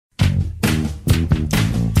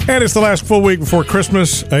And it's the last full week before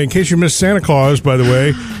Christmas. In case you missed Santa Claus, by the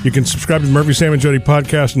way, you can subscribe to the Murphy, Sam, and Jody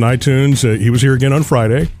podcast on iTunes. He was here again on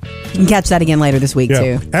Friday. You can catch that again later this week,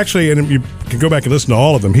 too. Actually, and you can go back and listen to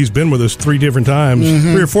all of them. He's been with us 3 different times,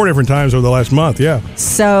 3 or 4 different times over the last month,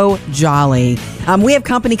 So jolly. We have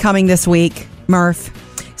company coming this week, Murph.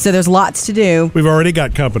 So there's lots to do. We've already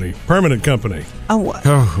got company, permanent company.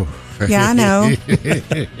 Oh. Yeah, I know.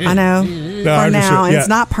 I know. For now, it's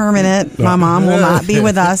not permanent. My mom will not be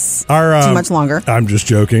with us too much longer. I'm just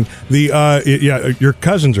joking. Your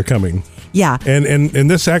cousins are coming. Yeah. And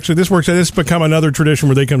this works. This has become another tradition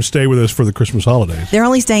where they come stay with us for the Christmas holidays. They're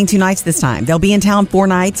only staying 2 nights this time. They'll be in town 4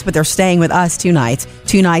 nights, but they're staying with us 2 nights.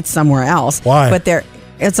 2 nights somewhere else. Why? But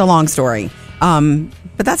it's a long story. But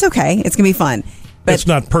that's okay. It's going to be fun. But it's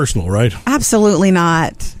not personal, right? Absolutely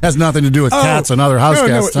not. Has nothing to do with cats and other house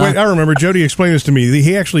guests. Wait, I remember Jody explained this to me.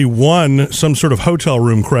 He actually won some sort of hotel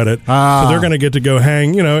room credit, so they're going to get to go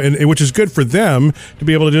hang, which is good for them to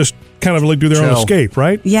be able to just kind of do their own escape,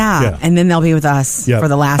 right? Yeah, and then they'll be with us for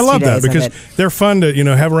the last 2 days. I love that because they're fun to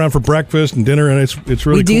have around for breakfast and dinner, and it's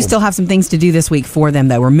really We do still have some things to do this week for them,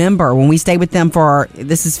 though. Remember, when we stayed with them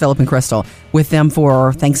this is Philip and Crystal, with them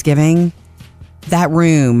for Thanksgiving. That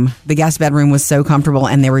room, the guest bedroom, was so comfortable,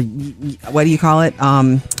 and they were, what do you call it?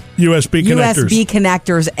 USB connectors. USB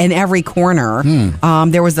connectors in every corner.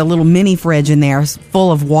 There was a little mini fridge in there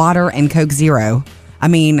full of water and Coke Zero. I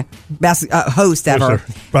mean, best host ever.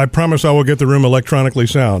 Yes, I promise I will get the room electronically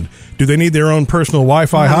sound. Do they need their own personal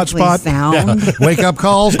Wi-Fi hotspot? Sound. Yeah. Wake-up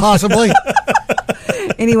calls, possibly?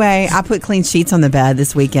 Anyway, I put clean sheets on the bed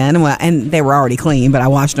this weekend, and they were already clean, but I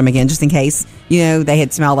washed them again just in case, they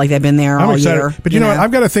had smelled like they'd been there all year. But you know what?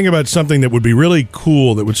 I've got to think about something that would be really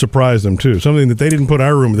cool that would surprise them, too. Something that they didn't put in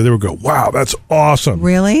our room that they would go, wow, that's awesome.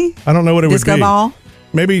 Really? I don't know what it would be. Disco ball?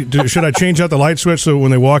 Maybe, should I change out the light switch so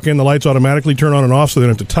when they walk in, the lights automatically turn on and off so they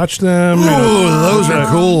don't have to touch them? Oh, those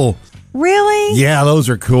are cool. Really? Yeah, those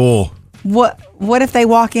are cool. What if they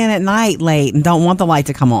walk in at night late and don't want the light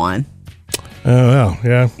to come on? Oh, well,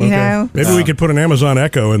 yeah. Okay. Maybe we could put an Amazon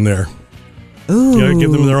Echo in there. Ooh. Yeah,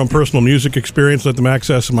 give them their own personal music experience. Let them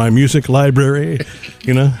access my music library.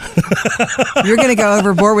 You're going to go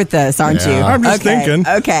overboard with this, aren't you? I'm just thinking.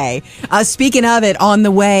 Okay. Speaking of it, on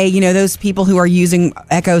the way, those people who are using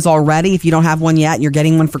Echoes already, if you don't have one yet and you're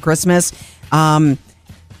getting one for Christmas,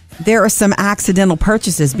 there are some accidental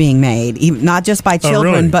purchases being made, not just by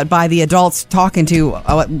children, but by the adults talking to,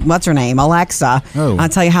 what's her name, Alexa. Oh. I'll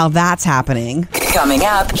tell you how that's happening. Coming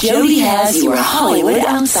up, Jody has your Hollywood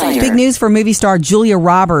Outsider. Big news for movie star Julia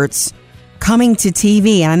Roberts coming to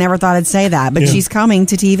TV. And I never thought I'd say that, but she's coming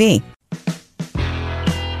to TV.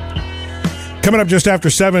 Coming up just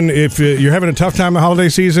after 7, if you're having a tough time the holiday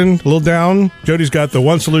season, a little down, Jody's got the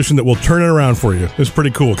one solution that will turn it around for you. It's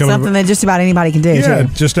pretty cool. Something that just about anybody can do, too.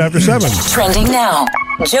 Just after 7. Trending now,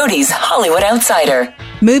 Jody's Hollywood Outsider.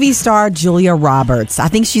 Movie star Julia Roberts. I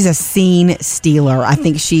think she's a scene stealer. I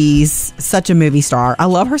think she's such a movie star. I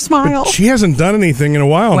love her smile. But she hasn't done anything in a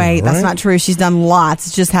while. Wait, now, right? That's not true. She's done lots.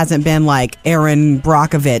 It just hasn't been like Erin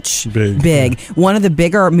Brockovich big. Yeah. One of the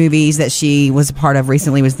bigger movies that she was a part of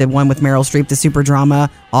recently was the one with Meryl Streep, the super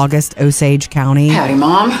drama, August Osage County. Howdy,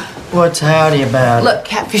 Mom. What's howdy about? Look,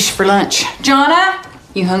 catfish for lunch. Jonna,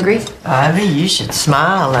 you hungry? Ivy, you should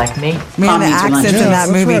smile like me. Man, the accents in that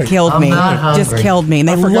movie killed me. Just killed me. And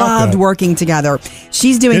they loved working together.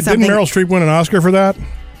 She's doing something. Didn't Meryl Streep win an Oscar for that?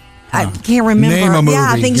 I can't remember. Name a movie,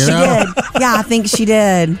 I think she did. Yeah, I think she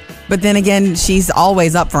did. But then again, she's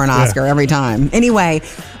always up for an Oscar every time. Anyway,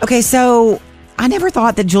 okay, so I never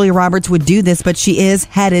thought that Julia Roberts would do this, but she is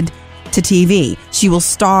headed to TV. She will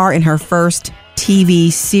star in her first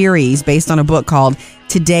TV series based on a book called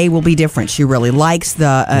Today Will Be Different. She really likes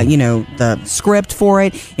the script for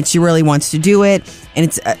it, and she really wants to do it.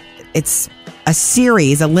 And it's a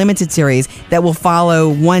series, a limited series that will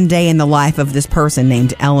follow one day in the life of this person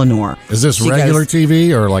named Eleanor. Is this regular TV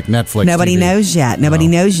or like Netflix? Nobody knows yet. Nobody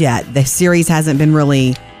knows yet. The series hasn't been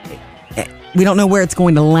really. We don't know where it's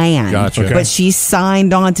going to land. Gotcha. But she's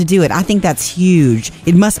signed on to do it. I think that's huge.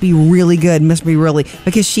 It must be really good.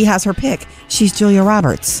 Because she has her pick. She's Julia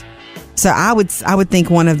Roberts. So I would think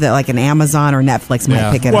one of the, like an Amazon or Netflix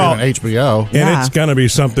might pick it up. HBO. And it's going to be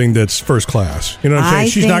something that's first class. You know what I'm saying?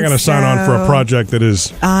 She's not going to sign on for a project that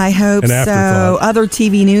is I hope an afterthought. So. Other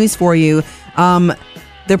TV news for you.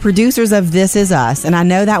 The producers of This Is Us. And I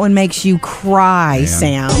know that one makes you cry,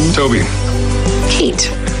 Sam. Toby. Kate.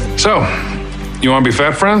 So, you want to be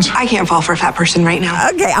fat friends? I can't fall for a fat person right now.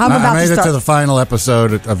 Okay, I'm about to made start. it to the final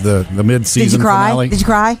episode of the mid-season finale. Did you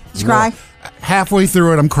cry? Did you cry? Halfway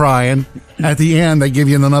through it, I'm crying. At the end, they give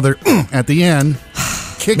you another at the end.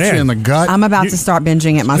 kicked you in the gut. I'm about to start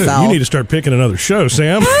binging it myself. You need to start picking another show,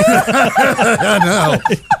 Sam. I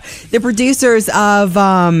know. The producers of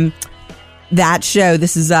that show,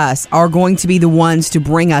 This Is Us, are going to be the ones to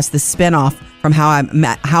bring us the spinoff from How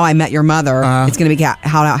I Met Your Mother. It's going to be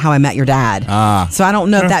How I Met Your Dad. So I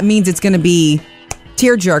don't know if that means it's going to be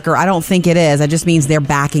tearjerker. I don't think it is. It just means they're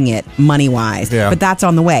backing it money-wise. Yeah. But that's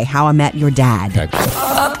on the way. How I Met Your Dad. Okay.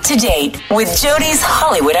 Up to date with Jody's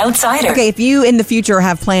Hollywood Outsider. Okay, if you in the future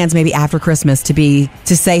have plans, maybe after Christmas, to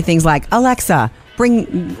say things like, Alexa,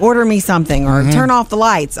 order me something, or turn off the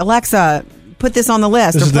lights. Alexa, put this on the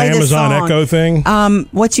list, This or is the play this Amazon song. Echo thing.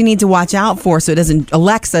 What you need to watch out for so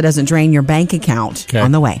Alexa doesn't drain your bank account. Okay.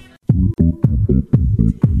 On the way.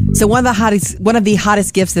 So one of the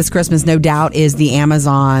hottest gifts this Christmas, no doubt, is the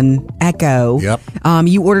Amazon Echo. Yep.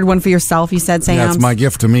 You ordered one for yourself, you said, Sam? That's my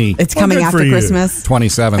gift to me. It's coming good after for you. Christmas.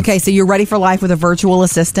 27. Okay, so you're ready for life with a virtual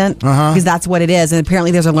assistant? Because that's what it is. And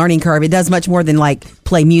apparently there's a learning curve. It does much more than like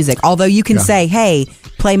play music. Although you can say, hey,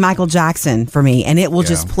 play Michael Jackson for me, and it will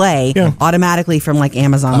just play automatically from like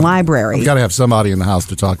Amazon Library. I've got to have somebody in the house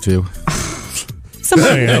to talk to.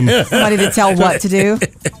 Somebody to tell what to do.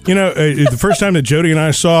 You know, the first time that Jody and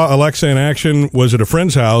I saw Alexa in action was at a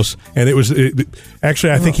friend's house, and it was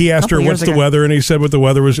actually, I think he asked her, couple "What's years the ago. weather?" And he said what the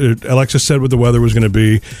weather was. Alexa said what the weather was going to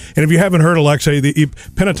be. And if you haven't heard Alexa,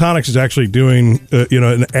 Pentatonics is actually doing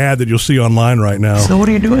an ad that you'll see online right now. So what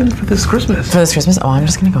are you doing for this Christmas? For this Christmas? Oh, I'm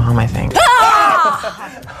just gonna go home, I think.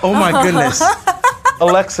 Oh my goodness.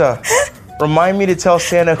 Alexa, remind me to tell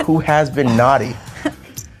Santa who has been naughty.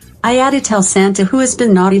 I added tell Santa who has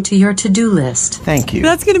been naughty to your to-do list. Thank you.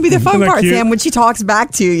 That's going to be the fun Isn't that part, cute? Sam, when she talks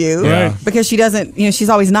back to you. Yeah. Because she doesn't, she's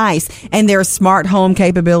always nice. And there's smart home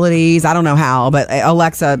capabilities. I don't know how, but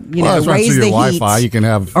Alexa, Well, raise through the your heat. Wi-Fi. You can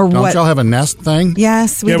have. Or don't what? y'all have a Nest thing?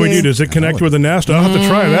 Yes, we do. We do. Does it connect with the Nest? I'll have to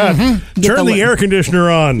try that. Get Turn the- the air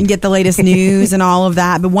conditioner on. You get the latest news and all of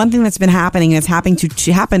that. But one thing that's been happening, and it's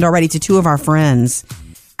happened already to two of our friends,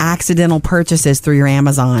 accidental purchases through your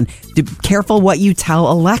Amazon. Be careful what you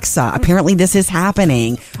tell Alexa. Apparently this is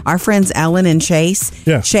happening. Our friends Ellen and Chase.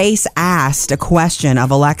 Yeah. Chase asked a question of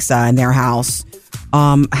Alexa in their house.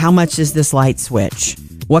 How much is this light switch?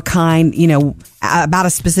 What kind, about a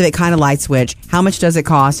specific kind of light switch. How much does it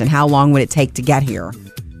cost and how long would it take to get here?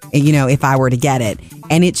 If I were to get it.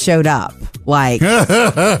 And it showed up. Like,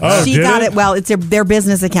 she did got it? it. Well, it's their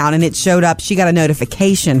business account, and it showed up. She got a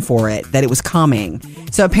notification for it that it was coming.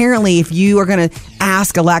 So apparently, if you are going to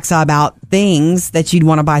ask Alexa about things that you'd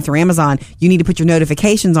want to buy through Amazon, you need to put your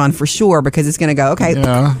notifications on for sure, because it's going to go, okay.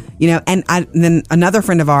 Yeah. And then another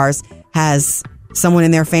friend of ours has someone in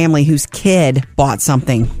their family whose kid bought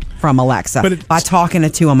something from Alexa by talking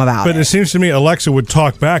to them about it. But it seems to me Alexa would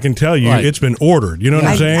talk back and tell you it's been ordered. You know what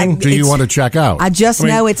I'm saying? Do you want to check out? I just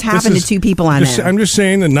know it's happened to two people I know. I'm just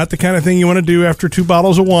saying that not the kind of thing you want to do after 2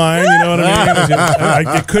 bottles of wine. You know what I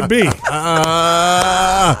mean? It could be.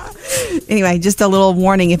 Anyway, just a little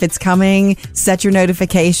warning. If it's coming, set your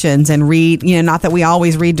notifications and read, not that we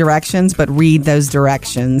always read directions, but read those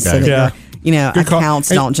directions so that your Good call. accounts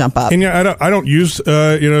don't jump up. And I don't use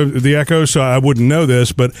the Echo, so I wouldn't know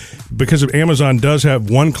this, but because of Amazon does have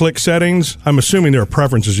one-click settings, I'm assuming there are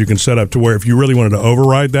preferences you can set up to where if you really wanted to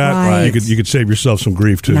override that, Right. you could save yourself some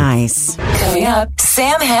grief too. Nice. Coming up,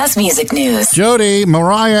 Sam has music news. Jody,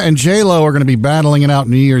 Mariah, and J-Lo are going to be battling it out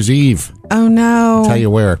New Year's Eve. Oh no. Tell you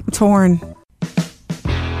where. Torn.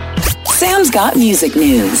 Sam's got music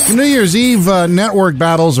news. The New Year's Eve network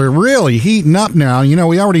battles are really heating up now.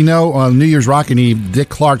 We already know on New Year's Rockin' Eve, Dick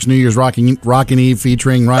Clark's New Year's Rockin' Eve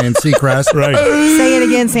featuring Ryan Seacrest. Right. Say it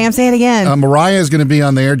again, Sam. Say it again. Mariah is going to be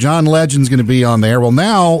on there. John Legend's going to be on there. Well,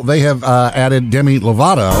 now they have added Demi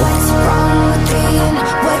Lovato.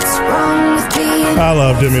 I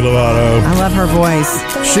love Demi Lovato. I love her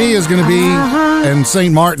voice. She is going to be in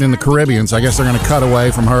St. Martin in the Caribbean, so I guess they're going to cut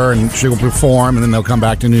away from her and she'll perform, and then they'll come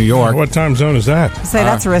back to New York. What time zone is that? Say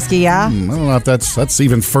that's risky, yeah? I don't know if that's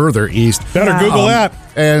even further east. Better Google that.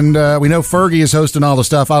 And we know Fergie is hosting all the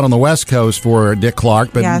stuff out on the West Coast for Dick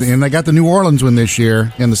Clark, but Yes. and they got the New Orleans one this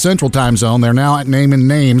year in the Central Time Zone. They're now naming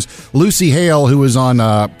names. Lucy Hale, who was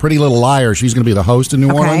on Pretty Little Liars, she's going to be the host in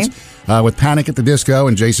New Orleans with Panic at the Disco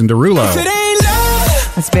and Jason Derulo.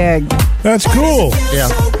 That's big. That's cool. Yeah.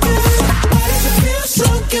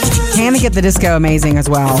 Panic at the Disco, amazing as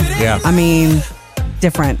well. Yeah. I mean,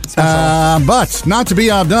 different. Special. But not to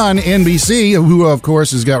be outdone, NBC, who of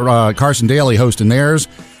course has got Carson Daly hosting theirs.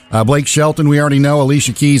 Blake Shelton, we already know.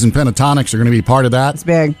 Alicia Keys and Pentatonics are going to be part of that. It's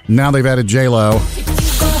big. Now they've added J-Lo.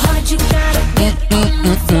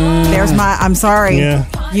 There's I'm sorry.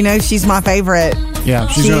 Yeah. She's my favorite. Yeah,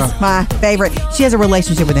 She's my favorite. She has a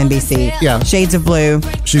relationship with NBC. Yeah. Shades of Blue.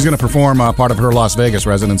 She's going to perform part of her Las Vegas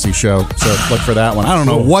residency show, so look for that one. I don't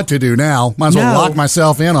know what to do now. Might as well lock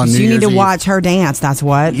myself in on New Year's Eve. You need to watch her dance, that's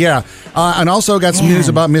what. Yeah, and also got some news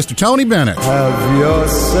about Mr. Tony Bennett. Have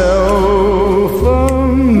yourself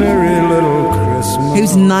a merry little Christmas.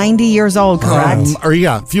 Who's 90 years old, correct?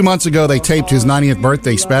 A few months ago, they taped his 90th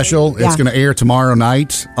birthday special. It's going to air tomorrow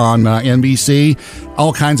night on NBC.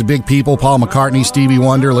 All kinds of big people, Paul McCartney, Stevie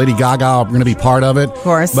Wonder, Lady Gaga are going to be part of it. Of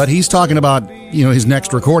course. But he's talking about, his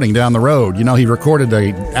next recording down the road. He recorded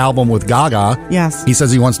an album with Gaga. Yes. He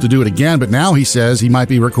says he wants to do it again, but now he says he might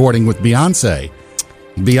be recording with Beyonce.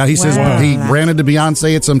 He says he ran into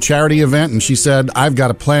Beyonce at some charity event, and she said, "I've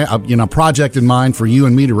got a plan, project in mind for you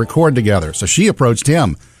and me to record together." So she approached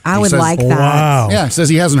him. I would like that. Wow. Yeah, says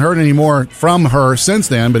he hasn't heard any more from her since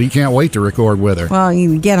then, but he can't wait to record with her. Well,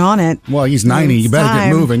 you get on it. Well, he's 90. You better get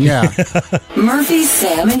moving. Yeah. Murphy,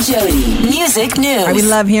 Sam, and Jody. Music news. We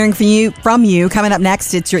love hearing from you. Coming up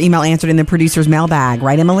next, it's your email answered in the producer's mailbag,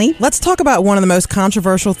 right, Emily? Let's talk about one of the most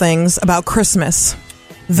controversial things about Christmas.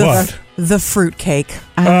 What? The fruitcake.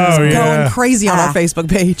 Going crazy on our Facebook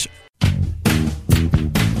page.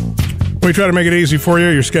 We try to make it easy for you.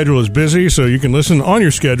 Your schedule is busy, so you can listen on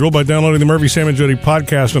your schedule by downloading the Murphy, Sam, and Jody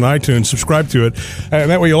podcast on iTunes. Subscribe to it.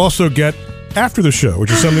 And that way you'll also get after the show,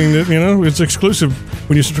 which is something that, it's exclusive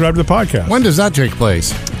when you subscribe to the podcast. When does that take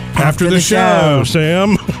place? After the show,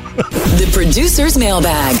 Sam. The producer's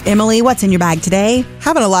mailbag. Emily, what's in your bag today?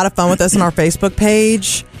 Having a lot of fun with us on our Facebook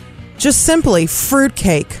page. Just simply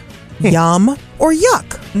fruitcake. Yum or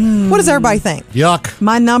yuck? What does everybody think? Yuck.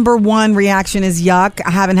 My number one reaction is yuck. I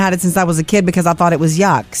haven't had it since I was a kid because I thought it was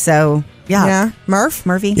yuck. So, yuck. Yeah.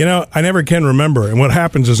 Murphy? I never can remember. And what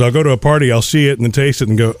happens is I'll go to a party, I'll see it and then taste it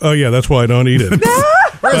and go, oh, yeah, that's why I don't eat it.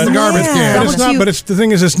 Where's the garbage can? The thing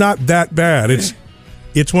is, it's not that bad.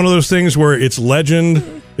 It's one of those things where its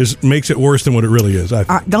legend makes it worse than what it really is. I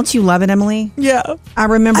think. Don't you love it, Emily? Yeah. I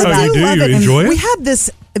remember that. You do? Love You it. enjoy it? We had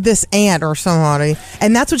this aunt or somebody,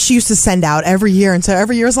 and that's what she used to send out every year. And so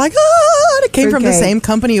every year it was like, and it came from the same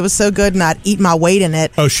company. It was so good, and I'd eat my weight in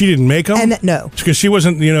it. Oh, she didn't make them? And no. Because she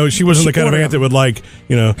wasn't the kind of aunt that would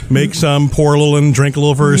make some, pour a little in, drink a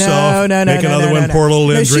little for herself. No. Make another one, pour a little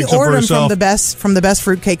in, drink some for herself. She ordered them from the best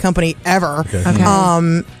fruitcake company ever. Okay.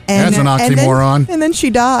 That's an oxymoron. And then she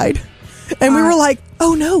died. And we were like,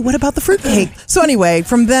 oh no, what about the fruitcake? So anyway,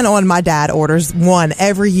 from then on, my dad orders one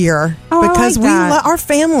every year because our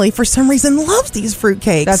family, for some reason, loves these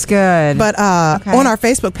fruitcakes. That's good. But on our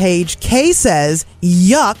Facebook page, Kay says,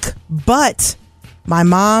 yuck, but my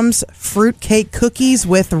mom's fruitcake cookies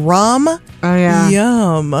with rum. Oh, yeah.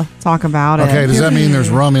 Yum. Talk about it. Okay, does that mean there's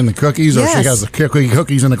rum in the cookies, or she has the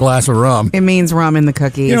cookies in a glass of rum? It means rum in the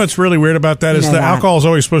cookies. What's really weird about that is the alcohol is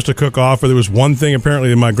always supposed to cook off, or there was one thing apparently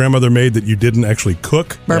that my grandmother made that you didn't actually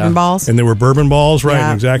cook. Bourbon balls? And they were bourbon balls, right?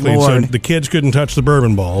 Yeah, exactly. Lord. So the kids couldn't touch the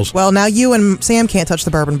bourbon balls. Well, now you and Sam can't touch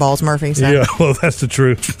the bourbon balls, Murphy. So. Yeah, well, that's the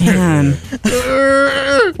truth. Man.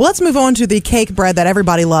 Well, let's move on to the cake bread that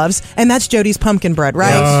everybody loves, and that's Jody's pumpkin bread,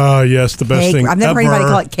 right? Oh, yes, the best thing I've never heard ever.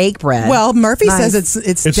 anybody call it cake bread. Well, Murphy says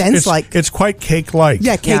it's dense like. It's quite cake-like.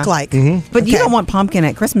 Yeah, cake-like. Mm-hmm. But you don't want pumpkin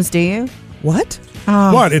at Christmas, do you? What?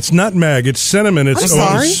 What? It's nutmeg. It's cinnamon. It's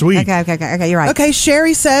sweet. Okay, you're right. Okay,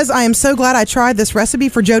 Sherry says, I am so glad I tried this recipe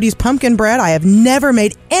for Jody's pumpkin bread. I have never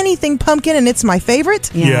made anything pumpkin, and it's my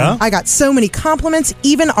favorite. Yeah. I got so many compliments.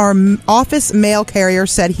 Even our office mail carrier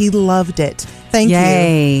said he loved it. Thank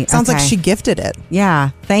you. Sounds like she gifted it.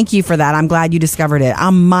 Yeah. Thank you for that. I'm glad you discovered it. I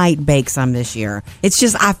might bake some this year. It's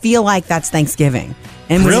just, I feel like that's Thanksgiving.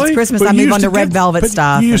 And when it's Christmas, I move on to red velvet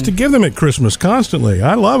stuff. You used to give them at Christmas constantly.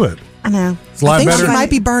 I love it. I know. It's a lot I think better. she might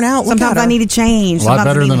be burnt out. Sometimes I need to change. A lot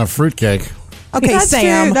better than a fruitcake. Okay, that's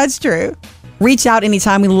Sam. True. That's true. Reach out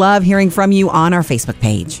anytime. We love hearing from you on our Facebook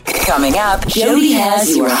page. Coming up, Jody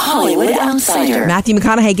has your Hollywood Outsider. Matthew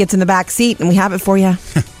McConaughey gets in the back seat, and we have it for you.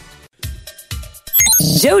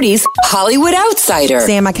 Jody's Hollywood Outsider.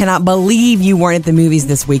 Sam, I cannot believe you weren't at the movies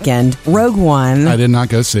this weekend. Rogue One. I did not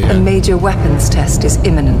go see A it. major weapons test is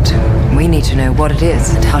imminent. We need to know what it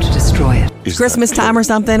is and how to destroy it. Christmas time or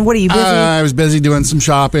something? What are you busy? I was busy doing some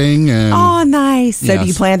shopping. And oh, nice. So do you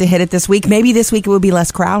Yes. plan to hit it this week? Maybe this week it will be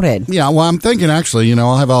less crowded. Yeah, well, I'm thinking actually,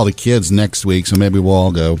 I'll have all the kids next week, so maybe we'll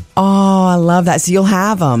all go. Oh, I love that. So you'll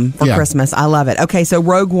have them for Yeah. Christmas. I love it. Okay, so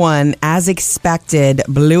Rogue One, as expected,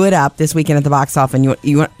 blew it up this weekend at the box office. And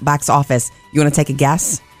you want to take a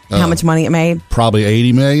guess how much money it made? Probably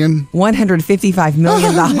 $80 million. $155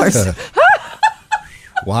 million.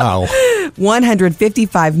 Wow.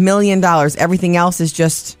 $155 million. Everything else is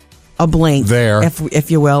just a blink. There.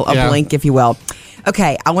 If you will. A Yeah. blink, if you will.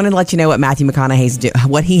 Okay, I want to let you know what Matthew McConaughey's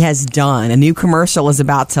what he has done. A new commercial is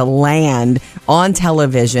about to land on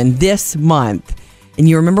television this month. And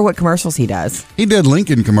you remember what commercials he does? He did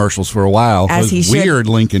Lincoln commercials for a while. As he should. Weird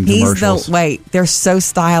Lincoln commercials. They're so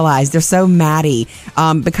stylized. They're so Maddie.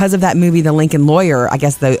 Because of that movie, The Lincoln Lawyer, I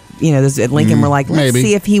guess Lincoln were like, let's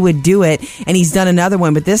see if he would do it. And he's done another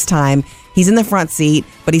one, but this time he's in the front seat,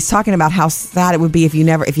 but he's talking about how sad it would be if you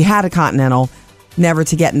had a Continental, never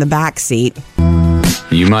to get in the back seat.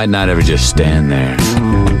 You might not ever just stand there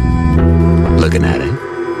looking at it.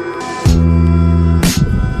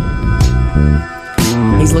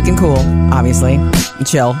 He's looking cool, obviously.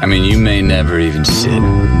 Chill. I mean, you may never even sit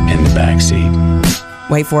in the back seat.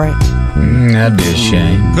 Wait for it. That'd be a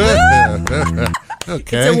shame.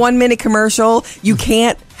 Okay. It's a 1-minute commercial. You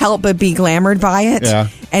can't help but be glamored by it. Yeah.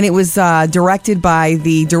 And it was directed by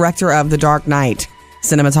the director of The Dark Knight,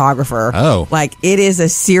 cinematographer. Oh. Like, it is a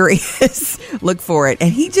serious look for it.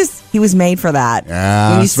 And he was made for that.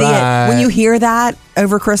 Yeah, when you see it, when you hear that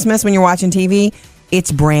over Christmas, when you're watching TV, it's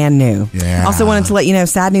brand new. Yeah. Also wanted to let you know,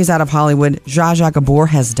 sad news out of Hollywood. Zsa Zsa Gabor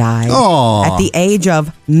has died at the age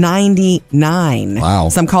of 99. Wow.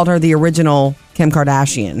 Some called her the original Kim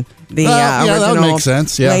Kardashian. The original that would make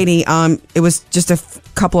sense. Yeah. lady. It was just a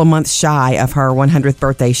couple of months shy of her 100th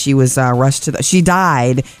birthday. She was rushed to she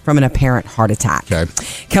died from an apparent heart attack. Okay.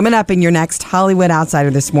 Coming up in your next Hollywood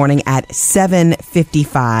Outsider this morning at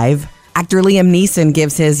 7:55, actor Liam Neeson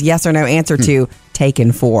gives his yes or no answer to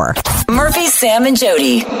Taken 4. Murphy, Sam, and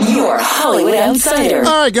Jody, your Hollywood Outsider.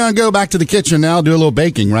 All right, gonna go back to the kitchen now, do a little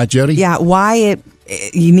baking, right, Jody? Yeah,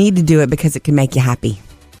 you need to do it because it can make you happy.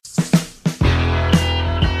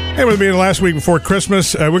 Hey, with me the last week before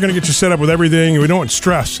Christmas, we're going to get you set up with everything. We don't want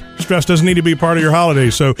stress. Stress doesn't need to be part of your holiday.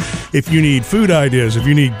 So if you need food ideas, if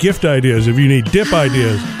you need gift ideas, if you need dip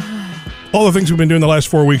ideas, all the things we've been doing the last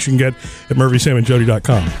 4 weeks you can get at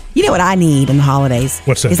murphysamandjody.com. You know what I need in the holidays?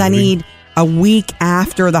 What's that? Is I need a week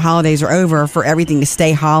after the holidays are over for everything to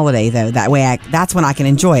stay holiday, though. That way, that's when I can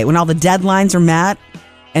enjoy it. When all the deadlines are met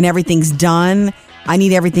and everything's done, I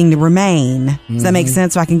need everything to remain. Does that make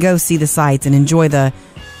sense? So I can go see the sights and enjoy the,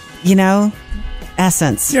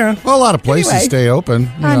 essence. Yeah. Well, a lot of places stay open.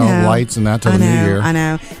 You know, lights and that till the new year. I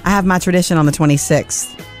know. I have my tradition on the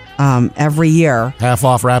 26th every year. Half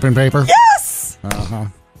off wrapping paper? Yes! Uh-huh.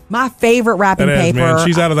 My favorite wrapping paper. Man.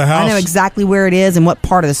 She's out of the house. I know exactly where it is and what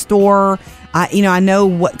part of the store. I know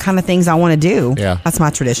what kind of things I want to do. Yeah. That's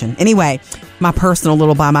my tradition. Anyway, my personal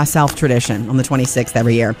little by myself tradition on the 26th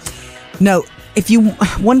every year. No,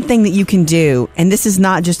 one thing that you can do, and this is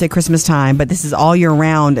not just at Christmas time, but this is all year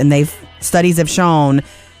round, and studies have shown,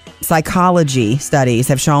 psychology studies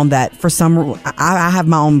have shown that I have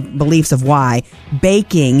my own beliefs of why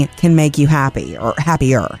baking can make you happy or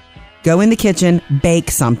happier. Go in the kitchen, bake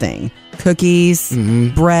something. Cookies,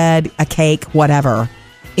 bread, a cake, whatever.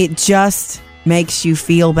 It just makes you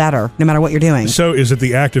feel better no matter what you're doing. So is it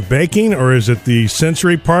the act of baking or is it the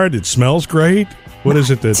sensory part? It smells great? What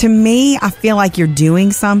is it that... To me, I feel like you're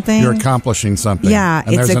doing something. You're accomplishing something. Yeah.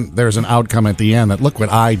 And there's an outcome at the end that, look what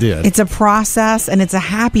I did. It's a process, and it's a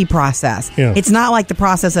happy process. Yeah. It's not like the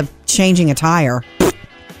process of changing a tire.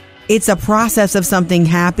 It's a process of something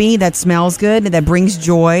happy that smells good, that brings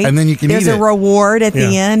joy. And then you can There's eat a it. reward at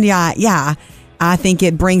the end. Yeah. I think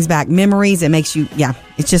it brings back memories. It makes you,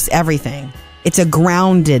 it's just everything. It's a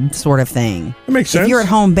grounded sort of thing. It makes sense. If you're at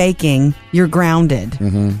home baking, you're grounded.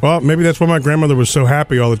 Well, maybe that's why my grandmother was so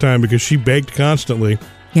happy all the time, because she baked constantly.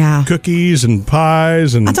 Yeah. Cookies and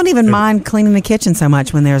pies. And I don't even mind cleaning the kitchen so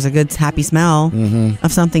much when there's a good, happy smell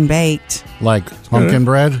of something baked. Like pumpkin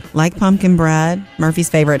bread? Like pumpkin bread. Murphy's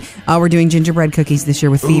favorite. We're doing gingerbread cookies this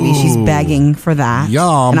year with Phoebe. She's begging for that.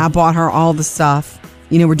 Yum. And I bought her all the stuff.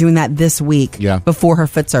 We're doing that this week before her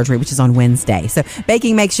foot surgery, which is on Wednesday. So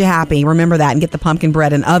baking makes you happy. Remember that, and get the pumpkin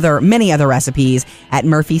bread and many other recipes at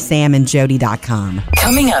murphysamandjody.com.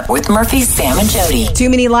 Coming up with Murphy, Sam, and Jody. Too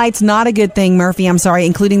many lights, not a good thing, Murphy. I'm sorry,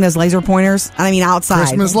 including those laser pointers. I mean, outside.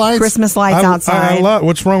 Christmas lights? Christmas lights outside.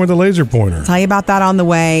 What's wrong with the laser pointer? Tell you about that on the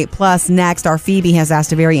way. Plus, next, our Phoebe has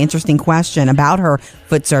asked a very interesting question about her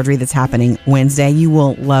foot surgery that's happening Wednesday. You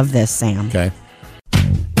will love this, Sam. Okay.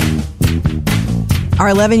 Our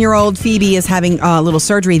 11-year-old Phoebe is having a little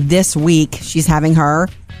surgery this week. She's having her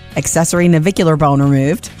accessory navicular bone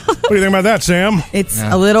removed. What do you think about that, Sam? It's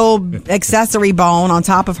a little accessory bone on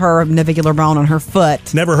top of her navicular bone on her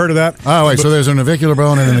foot. Never heard of that. Oh, wait, so there's a navicular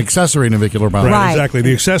bone and an accessory navicular bone. Right. Exactly.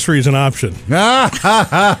 The accessory is an option.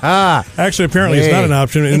 Actually, apparently it's not an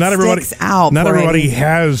option. And It not everybody sticks out, not poor everybody Eddie.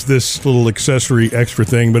 has this little accessory extra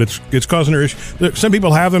thing, but it's causing her issue. Some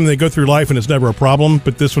people have them, they go through life and it's never a problem,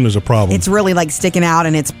 but this one is a problem. It's really like sticking out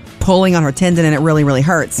and it's pulling on her tendon and it really, really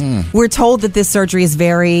hurts. We're told that this surgery is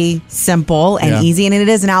very simple and easy, and it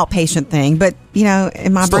is an outpatient thing. But, you know,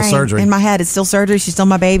 in my Still brain, surgery. in my head, it's still surgery. She's still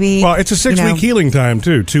my baby. Well, it's a 6-week healing time,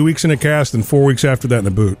 too. 2 weeks in a cast and 4 weeks after that in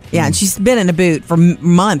a boot. Yeah, and she's been in a boot for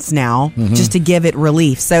months now just to give it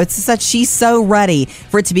relief. So she's so ready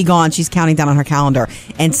for it to be gone. She's counting down on her calendar.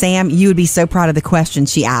 And Sam, you would be so proud of the question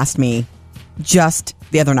she asked me just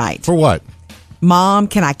the other night. For what? Mom,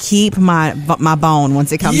 can I keep my bone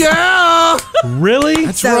once it comes? Yeah! Really?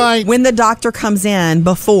 That's right. When the doctor comes in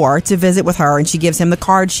before to visit with her and she gives him the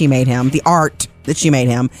card she made him, the art that she made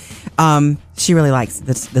him, she really likes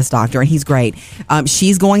this doctor and he's great.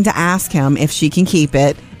 She's going to ask him if she can keep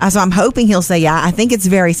it. So I'm hoping he'll say, yeah, I think it's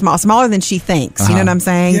very small, smaller than she thinks. You know what I'm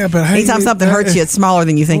saying? Yeah, but anytime something hurts you, it's smaller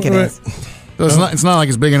than you think it is. So it's not like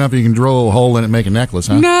it's big enough you can drill a hole in it and make a necklace,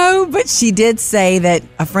 huh? No, but she did say that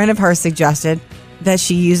a friend of hers suggested that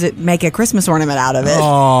she make a Christmas ornament out of it.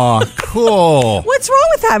 Oh, cool. What's wrong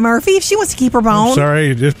with that, Murphy? If she wants to keep her bone.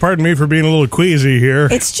 Sorry, just pardon me for being a little queasy here.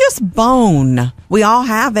 It's just bone. We all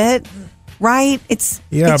have it, right? It's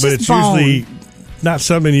but it's bone. usually not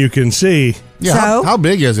something you can see. Yeah, So? how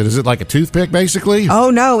big is it? Is it like a toothpick, basically?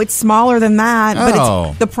 Oh no, it's smaller than that. Oh.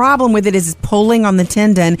 But it's, the problem with it is it's pulling on the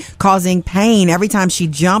tendon, causing pain every time she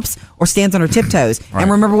jumps or stands on her tiptoes. Right.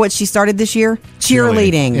 And remember what she started this year?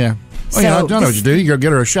 Cheerleading. Yeah. So Well, I know what you do. You go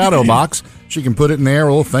get her a shadow box. She can put it in there,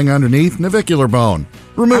 a little thing underneath, navicular bone.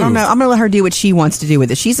 Remove. I don't know. I'm going to let her do what she wants to do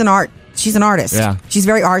with it. She's an artist. Yeah. She's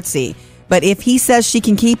very artsy. But if he says she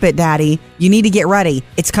can keep it, Daddy, you need to get ready.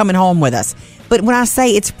 It's coming home with us. But when I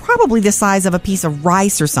say it's probably the size of a piece of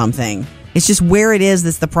rice or something, it's just where it is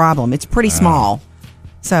that's the problem. It's pretty small.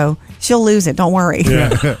 So she'll lose it. Don't worry.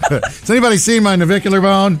 Yeah. Has anybody seen my navicular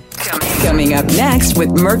bone? Coming up next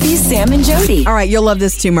with Murphy, Sam, and Jody. All right, you'll love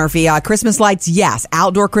this too, Murphy. Christmas lights, yes.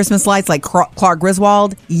 Outdoor Christmas lights like Clark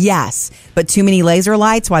Griswold, yes. But too many laser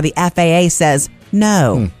lights, why the FAA says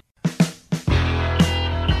no.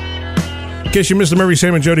 In case you missed the Murphy,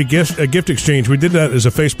 Sam, and Jody gift exchange, we did that as a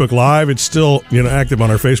Facebook Live. It's still active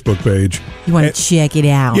on our Facebook page. You want to check it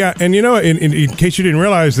out. Yeah, and in case you didn't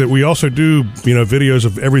realize that we also do videos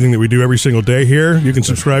of everything that we do every single day here. You can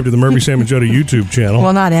subscribe to the Murphy, Sam, and Jody YouTube channel.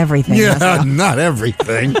 Well, not everything. Yeah, not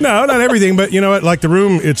everything. No, not everything, but you know what? Like the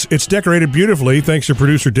room, it's decorated beautifully thanks to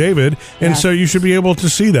producer David, and so you should be able to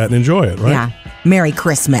see that and enjoy it, right? Yeah. Merry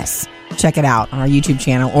Christmas. Check it out on our YouTube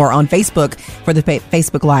channel or on Facebook for the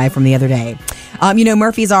Facebook Live from the other day.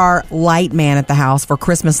 Murphy's our light man at the house for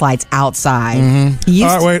Christmas lights outside.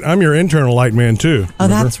 Mm-hmm. Wait, I'm your internal light man too. Oh,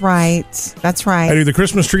 that's right. That's right. I do the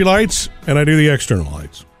Christmas tree lights and I do the external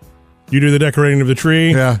lights. You do the decorating of the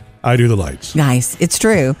tree. Yeah. I do the lights. Nice. It's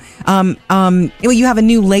true. You have a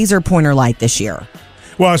new laser pointer light this year.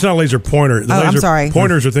 Well, it's not a laser pointer. The laser I'm sorry.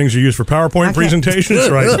 Pointers are things you use for PowerPoint presentations,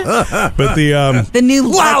 right? But the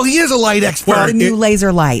new he is a light expert. The new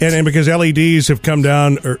laser light, and because LEDs have come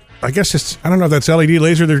down, or I guess I don't know if that's LED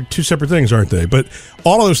laser. They're two separate things, aren't they? But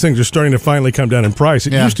all of those things are starting to finally come down in price.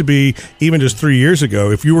 It used to be even just 3 years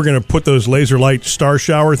ago, if you were going to put those laser light star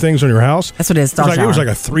shower things on your house, that's what it is. Star shower. It was like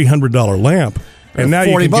a $300 lamp. And now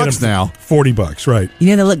you can get them now. $40, right?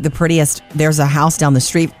 They look the prettiest. There's a house down the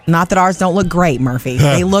street. Not that ours don't look great, Murphy.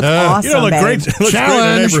 They look awesome. You don't look great. It looks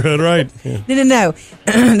Challenge. great in the neighborhood, right? Yeah. No.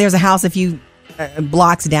 There's a house a few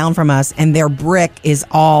blocks down from us, and their brick is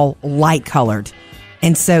all light colored.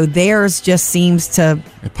 And so theirs just seems to...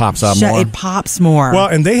 It pops out more. It pops more. Well,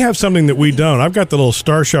 and they have something that we don't. I've got the little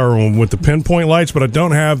star shower one with the pinpoint lights, but I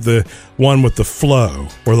don't have the one with the flow,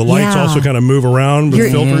 where the lights also kind of move around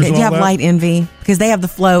with filters and all that. You have light envy? Because they have the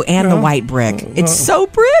flow and the white brick. It's so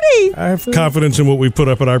pretty. I have confidence in what we put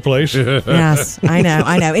up at our place. Yes, I know.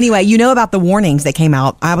 Anyway, you know about the warnings that came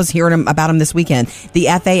out. I was hearing about them this weekend. The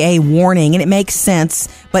FAA warning, and it makes sense,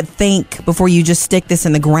 but think before you just stick this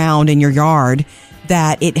in the ground in your yard,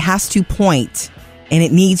 that it has to point, and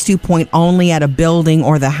it needs to point only at a building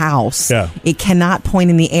or the house. Yeah. It cannot point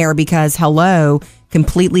in the air because,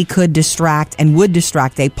 completely could distract and would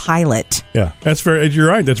distract a pilot. Yeah, you're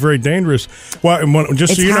right. That's very dangerous. Well, and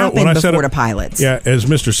just so you know, when I set up to pilots. Yeah, as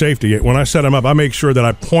Mr. Safety, when I set them up, I make sure that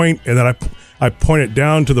I point and then I point it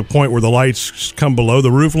down to the point where the lights come below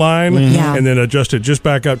the roof line, and then adjust it just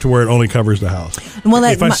back up to where it only covers the house. Well,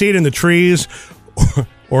 if I see it in the trees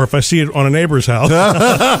or if I see it on a neighbor's house,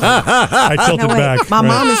 I tilt it back. My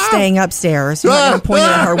mom is staying upstairs. You're not going to point it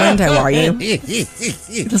at her window, are you?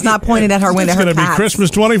 It's not pointed at her window. It's going to be Christmas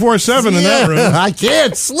 24/7 in that room. I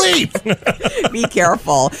can't sleep. Be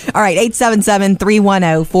careful. All right,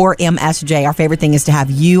 877-310-4MSJ. Our favorite thing is to have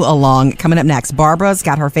you along. Coming up next, Barbara's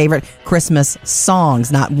got her favorite Christmas songs.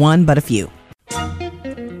 Not one, but a few.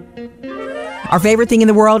 Our favorite thing in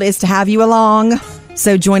the world is to have you along.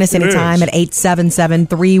 So join us anytime at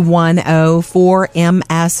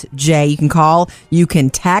 877-310-4MSJ. You can call, you can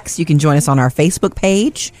text, you can join us on our Facebook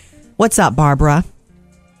page. What's up, Barbara?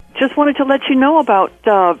 Just wanted to let you know about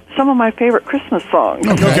some of my favorite Christmas songs.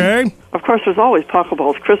 Okay. Of course, there's always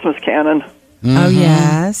Pachelbel's Christmas Canon. Mm-hmm. Oh,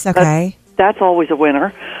 yes. Okay. That's always a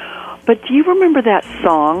winner. But do you remember that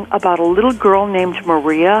song about a little girl named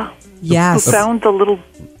Maria? Yes. Who found the little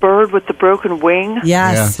bird with the broken wing?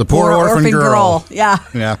 Yes. Yeah, the poor orphan girl. Yeah.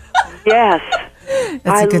 Yeah. Yes.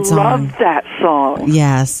 That's a good song. I love that song.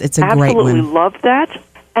 Yes, it's a great one. Absolutely love that.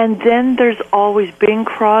 And then there's always Bing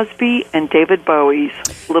Crosby and David Bowie's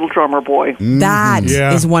Little Drummer Boy. That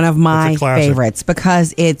is one of my favorites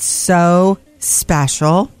because it's so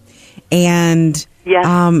special and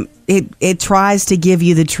it tries to give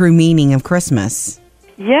you the true meaning of Christmas.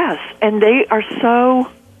 Yes, and they are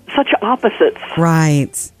such opposites.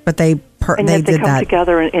 Right, but they come did that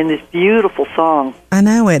together in this beautiful song. I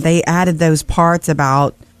know it. They added those parts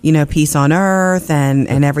about peace on earth and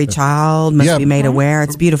every child must be made aware.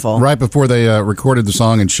 It's beautiful. Right before they recorded the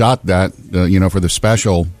song and shot that, for the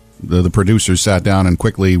special, the producers sat down and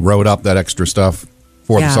quickly wrote up that extra stuff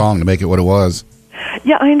for the song to make it what it was.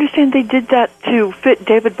 Yeah, I understand they did that to fit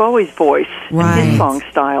David Bowie's voice and his song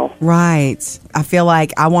style. Right. I feel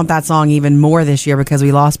like I want that song even more this year because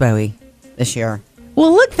we lost Bowie this year.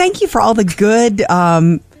 Well, look, thank you for all the good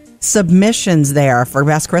submissions there for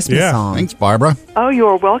Best Christmas Song. Thanks, Barbara. Oh, you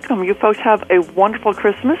are welcome. You folks have a wonderful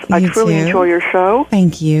Christmas. I You truly too. enjoy your show.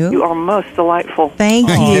 Thank you. You are most delightful. Thank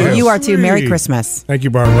you. Oh, You are too. Merry sweet. Christmas. Thank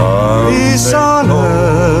you, Barbara. Peace on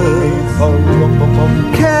earth,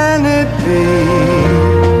 can it be?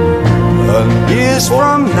 Years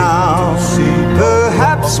from now,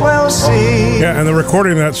 perhaps we'll see. Yeah, and the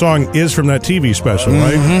recording of that song is from that TV special,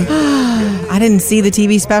 right? I didn't see the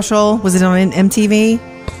TV special. Was it on MTV?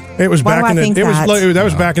 It was Why do back I in think the. It was that? like, that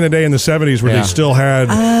was back in the day in the 70s where they still had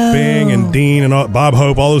Bing and Dean and Bob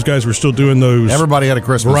Hope. All those guys were still doing those. Everybody had a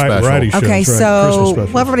Christmas special. Variety shows. Okay, right, Christmas so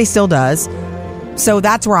specials. everybody still does. So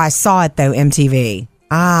that's where I saw it, though, MTV.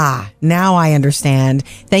 Now I understand.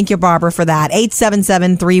 Thank you, Barbara, for that.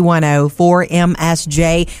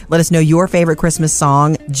 877-310-4MSJ. Let us know your favorite Christmas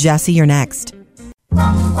song. Jesse, you're next.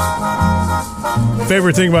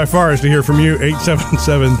 Favorite thing by far is to hear from you.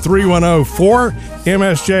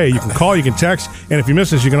 877-310-4MSJ. You can call, you can text, and if you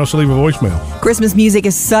miss us, you can also leave a voicemail. Christmas music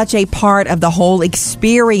is such a part of the whole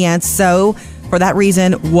experience. So for that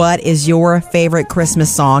reason, what is your favorite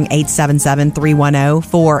Christmas song?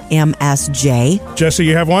 877-310-4MSJ. Jesse,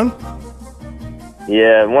 you have one?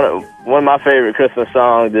 Yeah, one of my favorite Christmas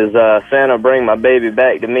songs is Santa Bring My Baby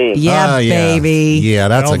Back to Me. Yeah, baby. Yeah,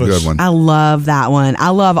 that's Elvis. a good one. I love that one. I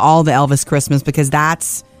love all the Elvis Christmas because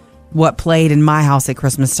that's what played in my house at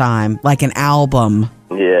Christmas time, like an album.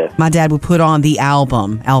 Yeah. My dad would put on the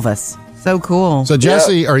album, Elvis. So cool. So,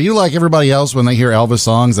 Jesse, are you like everybody else when they hear Elvis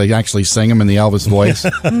songs, they actually sing them in the Elvis voice?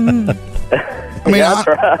 I mean,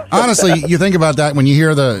 honestly, you think about that when you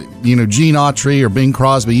hear the, Gene Autry or Bing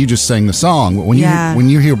Crosby, you just sing the song. When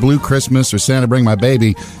you hear Blue Christmas or Santa Bring My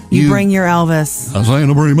Baby, you bring your Elvis.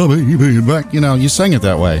 Santa Bring My Baby back. You sing it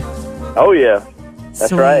that way. Oh, yeah. That's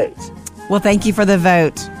Sweet. right. Well, thank you for the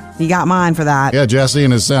vote. You got mine for that. Yeah, Jesse,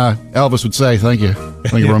 and as Elvis would say, thank you.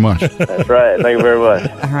 Thank you very much. That's right. Thank you very much.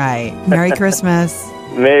 All right. Merry Christmas.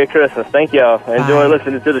 Merry Christmas. Thank y'all. Enjoy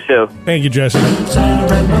listening to the show. Thank you, Jesse.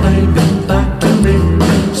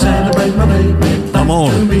 Come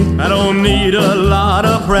on. I don't need a lot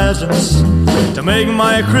of presents to make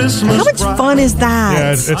my Christmas. How much fun is that?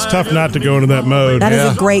 Yeah, it's tough not to go into that mode. That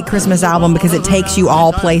is a great Christmas album because it takes you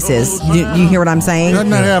all places. You hear what I'm saying? Doesn't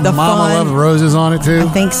that have Mama Love Roses on it, too? I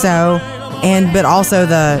think so. But also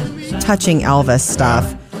the touching Elvis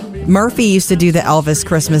stuff. Murphy used to do the Elvis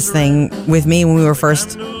Christmas thing with me when we were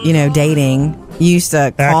first, dating. He used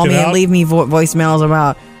to call me and leave me voicemails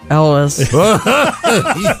about Elvis.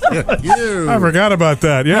 I forgot about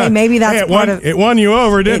that. Yeah, hey, maybe that's it won you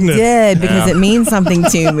over, didn't it? It did because it means something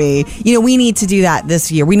to me. We need to do that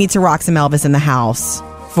this year. We need to rock some Elvis in the house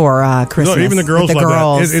for Christmas. No, even the girls love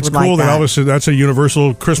that. It's cool that obviously that's a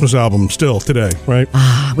universal Christmas album still today, right?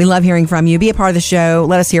 We love hearing from you. Be a part of the show.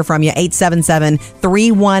 Let us hear from you.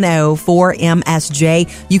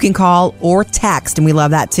 877-310-4MSJ. You can call or text, and we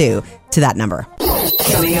love that too, to that number.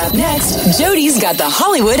 Coming up next, Jody's got the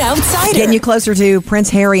Hollywood Outsider. Getting you closer to Prince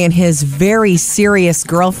Harry and his very serious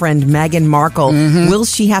girlfriend, Meghan Markle. Will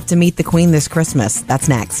she have to meet the Queen this Christmas? That's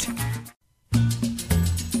next.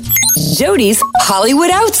 Jody's Hollywood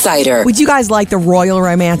Outsider. Would you guys like the royal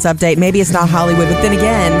romance update? Maybe it's not Hollywood, but then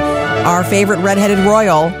again, our favorite redheaded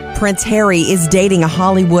royal, Prince Harry, is dating a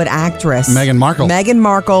Hollywood actress. Meghan Markle. Meghan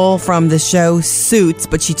Markle from the show Suits,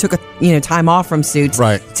 but she took time off from Suits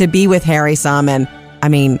to be with Harry some, and I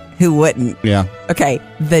mean, who wouldn't? Yeah. Okay,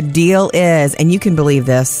 the deal is, and you can believe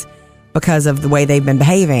this because of the way they've been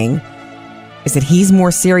behaving, is that he's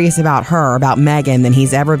more serious about her, about Meghan, than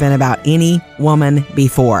he's ever been about any woman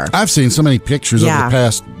before. I've seen so many pictures over the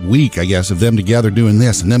past week, I guess, of them together doing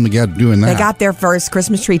this and them together doing that. They got their first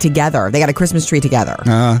Christmas tree together. They got a Christmas tree together.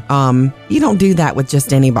 You don't do that with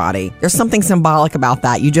just anybody. There's something symbolic about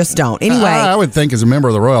that. You just don't. Anyway. I would think as a member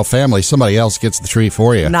of the royal family, somebody else gets the tree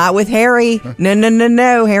for you. Not with Harry.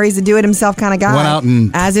 No. Harry's a do-it-himself kind of guy. Went out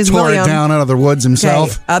and as is tore William. it down out of the woods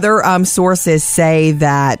himself. Okay. Other sources say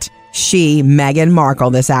that she, Meghan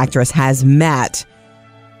Markle, this actress, has met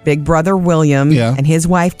Big Brother William and his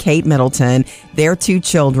wife Kate Middleton, their 2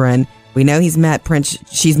 children. We know she's met Prince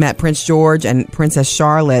George and Princess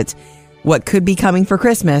Charlotte. What could be coming for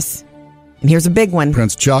Christmas? And here's a big one.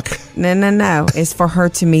 Prince Chuck. No. Is for her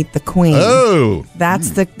to meet the Queen. Oh.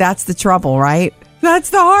 That's the trouble, right?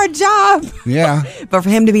 That's the hard job. Yeah. But for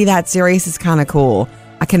him to be that serious is kind of cool.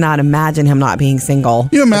 I cannot imagine him not being single.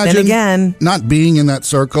 You imagine then again, not being in that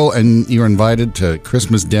circle and you're invited to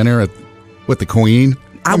Christmas dinner with the Queen?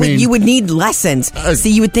 You would need lessons.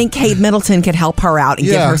 See, you would think Kate Middleton could help her out and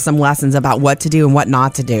give her some lessons about what to do and what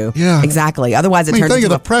not to do. Yeah. Exactly. Otherwise, it turns think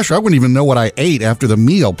into of the pressure. I wouldn't even know what I ate after the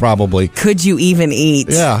meal, probably. Could you even eat?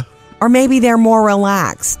 Yeah. Or maybe they're more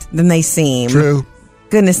relaxed than they seem. True.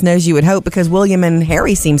 Goodness knows you would hope, because William and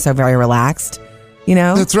Harry seem so very relaxed. You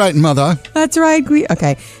know? That's right, Mother. That's right.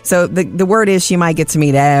 Okay. So the word is she might get to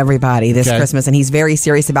meet everybody this Christmas, and he's very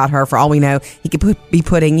serious about her. For all we know, he could be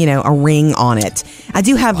putting, a ring on it. I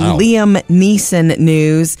do have Liam Neeson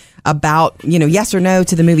news about, yes or no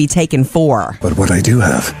to the movie Taken 4. But what I do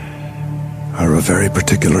have are a very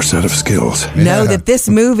particular set of skills. Know that this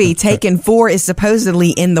movie, Taken 4, is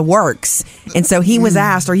supposedly in the works. And so he was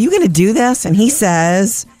asked, are you going to do this? And he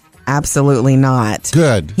says, absolutely not.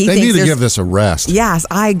 Good. They need to give this a rest. Yes,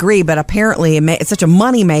 I agree. But apparently it's such a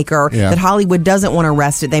moneymaker that Hollywood doesn't want to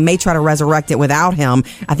arrest it. They may try to resurrect it without him.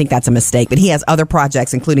 I think that's a mistake. But he has other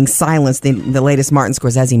projects, including Silence, the latest Martin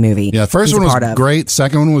Scorsese movie. Yeah, first one was great.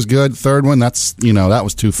 Second one was good. Third one, that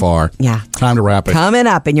was too far. Yeah. Time to wrap it. Coming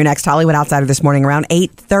up in your next Hollywood Outsider this morning around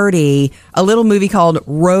 8:30, a little movie called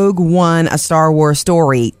Rogue One, A Star Wars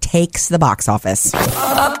Story takes the box office.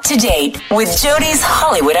 Up to date with Jody's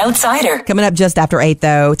Hollywood Outsider. Coming up just after 8,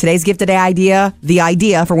 though. Today's gift today idea, the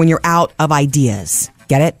idea for when you're out of ideas.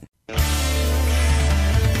 Get it?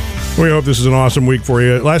 We hope this is an awesome week for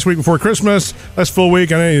you. Last week before Christmas, last full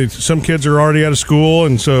week. I know some kids are already out of school,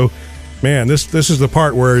 and so, man, this is the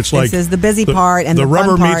part where it's like... This is the busy part and the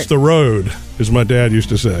rubber fun part. meets the road, as my dad used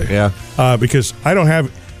to say. Yeah. Because I don't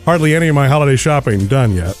have hardly any of my holiday shopping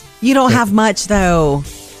done yet. You don't have much, though.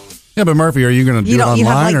 Yeah, but Murphy, are you going to do it online? You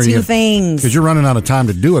have like 2 things. Because you're running out of time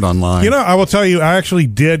to do it online. I will tell you, I actually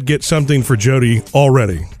did get something for Jody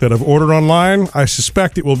already that I've ordered online. I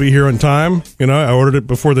suspect it will be here in time. I ordered it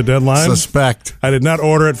before the deadline. Suspect. I did not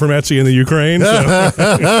order it from Etsy in the Ukraine. So.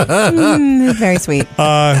 Very sweet.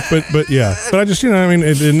 But yeah. But I just,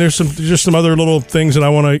 and there's just some other little things that I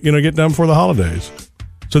want to, get done for the holidays.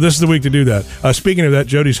 So this is the week to do that. Speaking of that,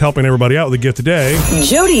 Jody's helping everybody out with a gift today.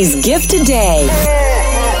 Jody's gift today.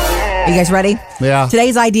 Are you guys ready? Yeah.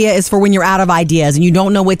 Today's idea is for when you're out of ideas and you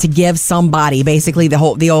don't know what to give somebody. Basically,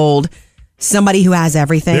 the old somebody who has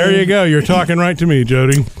everything. There you go. You're talking right to me,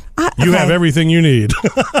 Jody. You have everything you need.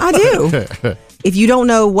 I do. If you don't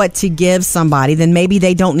know what to give somebody, then maybe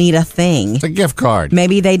they don't need a thing. It's a gift card.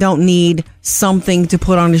 Maybe they don't need something to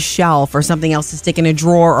put on a shelf or something else to stick in a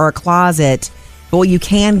drawer or a closet. But what you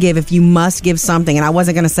can give, if you must give something, and I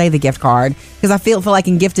wasn't going to say the gift card because I feel like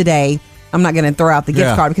in gift today, I'm not going to throw out the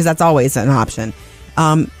gift card because that's always an option.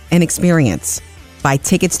 An experience. Buy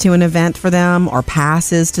tickets to an event for them or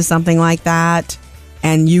passes to something like that.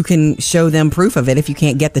 and you can show them proof of it if you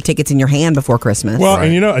can't get the tickets in your hand before Christmas. Well,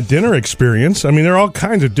 and a dinner experience. I mean, there are all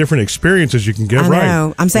kinds of different experiences you can get. I know.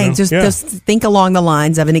 Right. I'm saying just think along the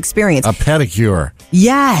lines of an experience. A pedicure.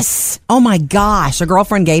 Yes. Oh my gosh. A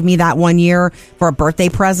girlfriend gave me that one year for a birthday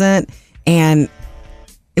present, and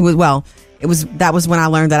that was when I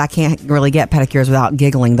learned that I can't really get pedicures without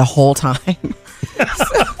giggling the whole time.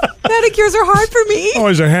 Pedicures are hard for me.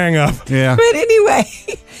 Always a hang up. Yeah. But anyway,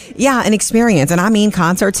 yeah, an experience. And I mean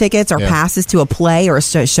concert tickets or passes to a play or a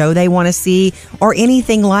show they want to see or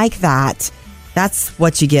anything like that. That's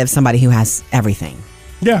what you give somebody who has everything.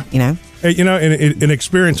 Yeah. And an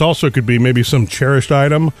experience also could be maybe some cherished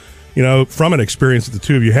item, from an experience that the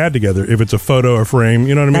two of you had together. If it's a photo or frame,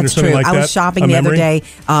 you know what I mean? That's or something true. like that. I was shopping the other day,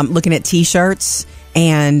 looking at T-shirts,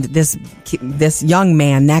 and this young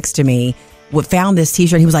man next to me found this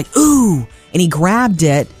T-shirt. He was like, ooh, and he grabbed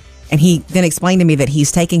it, and he then explained to me that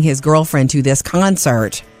he's taking his girlfriend to this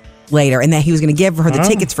concert later, and that he was going to give her the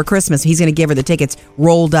tickets for Christmas. He's going to give her the tickets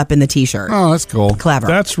rolled up in the T-shirt. Oh, that's cool. Clever.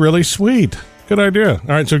 That's really sweet. Good idea. All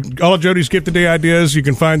right, so all of Jody's Gift of Day ideas, you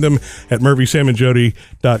can find them at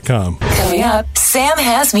MurphySamandJody.com. Coming up, Sam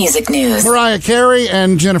has music news. Mariah Carey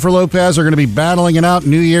and Jennifer Lopez are going to be battling it out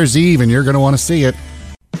New Year's Eve, and you're going to want to see it.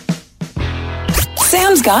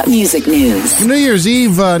 Sam's got music news. The New Year's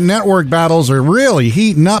Eve network battles are really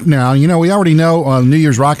heating up now. We already know New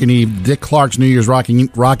Year's Rockin' Eve, Dick Clark's New Year's Rockin'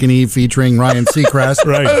 Eve featuring Ryan Seacrest.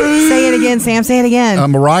 Right. Say it again, Sam. Say it again.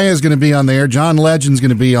 Mariah is going to be on there. John Legend's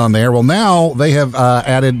going to be on there. Well, now they have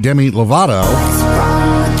added Demi Lovato.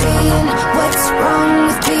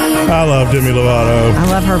 I love Demi Lovato. I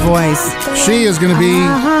love her voice. She is going to be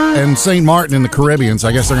in St. Martin in the Caribbean, so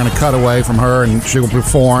I guess they're going to cut away from her and she will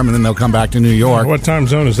perform, and then they'll come back to New York. What time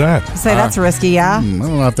zone is that? Say that's risky, yeah? I don't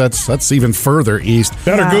know if that's even further east.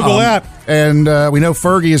 Better Google that. And we know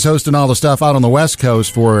Fergie is hosting all the stuff out on the West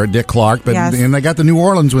Coast for Dick Clark, and they got the New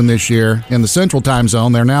Orleans one this year in the Central Time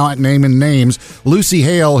Zone. They're now naming names. Lucy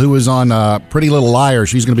Hale, who was on Pretty Little Liars,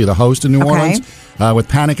 she's going to be the host in New Orleans with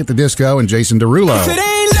Panic at the Disco and Jason Derulo.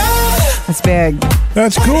 That's big.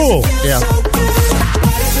 That's cool. Yeah.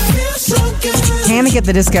 Panic at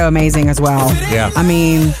the Disco, amazing as well. Yeah. I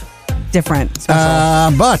mean, different.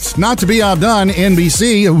 But not to be outdone,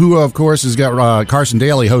 NBC, who of course has got Carson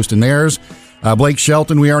Daly hosting theirs. Blake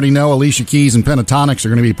Shelton, we already know. Alicia Keys and Pentatonics are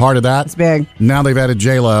going to be part of that. It's big. Now they've added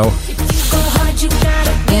J-Lo.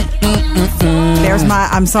 There's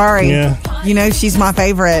I'm sorry. Yeah. She's my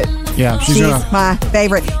favorite. Yeah, she's my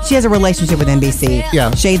favorite. She has a relationship with NBC.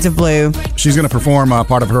 Yeah. Shades of Blue. She's going to perform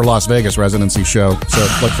part of her Las Vegas residency show, so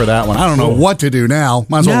look for that one. I don't know what to do now.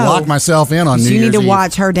 Might as well lock myself in on New Year's Eve. You need to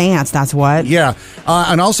watch her dance, that's what. Yeah,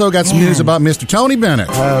 and also got some news about Mr. Tony Bennett.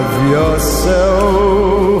 Have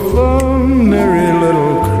yourself a merry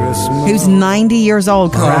little Christmas. Who's 90 years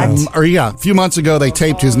old, correct? A few months ago they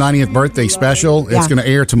taped his 90th birthday special. It's going to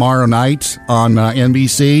air tomorrow night on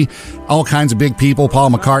NBC. All kinds of big people, Paul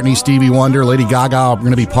McCartney, Stevie Wonder, Lady Gaga are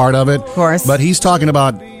going to be part of it. Of course. But he's talking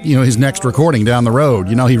about, his next recording down the road.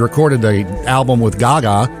 He recorded an album with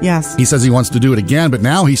Gaga. Yes. He says he wants to do it again, but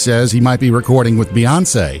now he says he might be recording with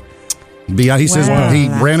Beyonce. He says he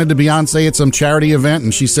ran into Beyonce at some charity event,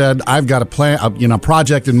 and she said, "I've got a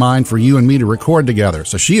project in mind for you and me to record together."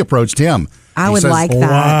 So she approached him. I would like that.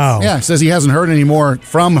 Wow. Yeah, says he hasn't heard any more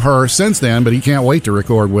from her since then, but he can't wait to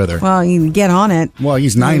record with her. Well, you can get on it. Well,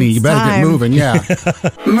 he's 90. You better get moving, yeah.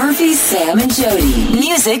 Murphy, Sam, and Jody.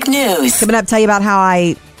 Music news. Coming up, tell you about how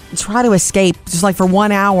I try to escape just like for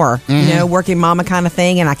 1 hour, working mama kind of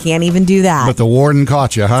thing, and I can't even do that. But the warden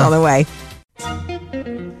caught you, huh? All the way.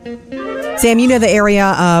 Sam, you know the area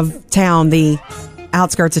of town, the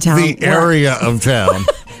outskirts of town. The area of town.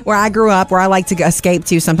 Where I grew up, where I like to escape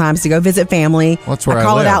to sometimes to go visit family. That's where I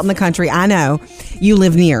call I live. it out in the country. I know. You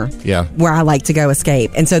live near where I like to go escape.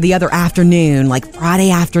 And so the other afternoon, like Friday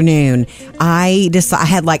afternoon, I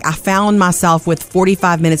found myself with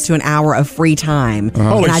 45 minutes to an hour of free time.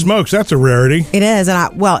 Holy smokes, that's a rarity. It is.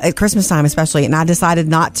 And at Christmas time especially, and I decided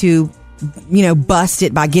not to, bust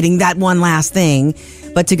it by getting that one last thing,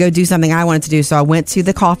 but to go do something I wanted to do. So I went to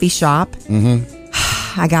the coffee shop.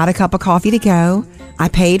 I got a cup of coffee to go. I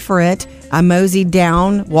paid for it. I moseyed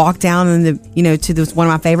down, walked down in to one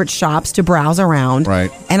of my favorite shops to browse around.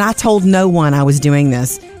 Right. And I told no one I was doing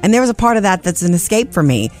this. And there was a part of that that's an escape for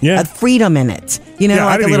me. Yeah. A freedom in it.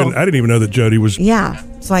 I didn't even know that Jody was. Yeah.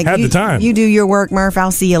 It's like had the time. You do your work, Murph.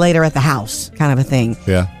 I'll see you later at the house, kind of a thing.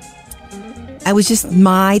 Yeah. It was just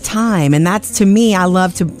my time, and that's, to me, I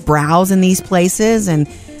love to browse in these places and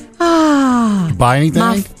buy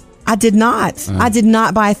anything? I did not. I did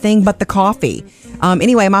not buy a thing but the coffee.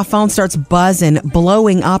 Anyway, my phone starts buzzing,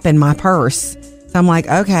 blowing up in my purse So I'm like,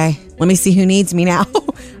 okay, let me see who needs me now.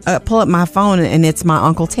 Pull up my phone, and it's my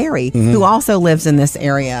Uncle Terry, who also lives in this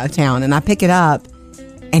area of town. And I pick it up,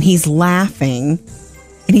 and he's laughing.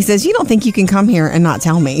 And he says, you don't think you can come here and not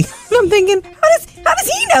tell me? And I'm thinking, how does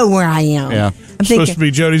he know where I am? Yeah. I'm supposed to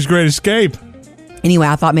be Jody's great escape. Anyway,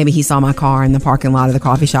 I thought maybe he saw my car in the parking lot of the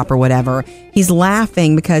coffee shop or whatever. He's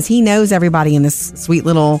laughing because he knows everybody in this sweet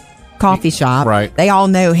little coffee shop. Right. They all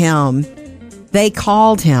know him. They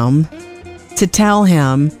called him to tell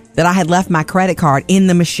him that I had left my credit card in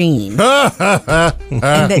the machine. And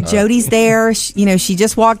that Jody's there. She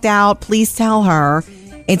just walked out. Please tell her.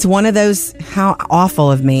 It's one of those, how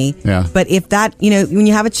awful of me. Yeah. But if that, when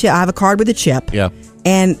you have a chip, I have a card with a chip. Yeah.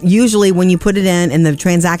 And usually when you put it in and the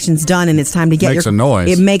transaction's done and it's time to get makes a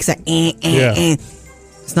noise. It makes a eh.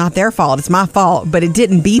 It's not their fault. It's my fault. But it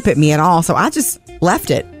didn't beep at me at all. So I just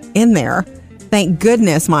left it in there. Thank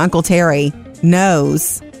goodness my Uncle Terry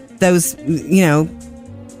knows those,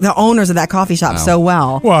 the owners of that coffee shop so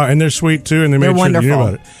well. Well, and they're sweet too, and they made sure that you knew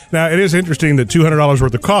about it. Now, it is interesting that $200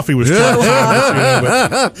 worth of coffee was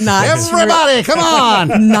charged. Not everybody, true. Come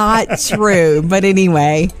on. Not true. But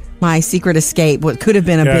anyway, my secret escape, what could have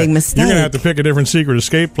been a big mistake. You're going to have to pick a different secret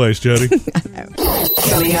escape place, Jody.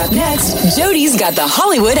 Coming up next, Jody's got the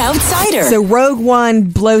Hollywood Outsider. So Rogue One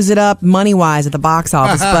blows it up money-wise at the box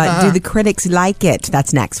office, but do the critics like it?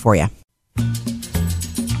 That's next for you.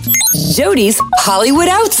 Jody's Hollywood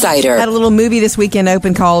Outsider. Had a little movie this weekend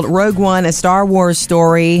open called Rogue One, a Star Wars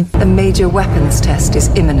story. A major weapons test is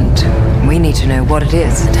imminent. We need to know what it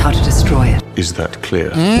is and how to destroy it. Is that clear?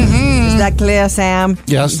 Is that clear, Sam?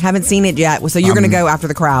 Yes. Haven't seen it yet, so you're going to go after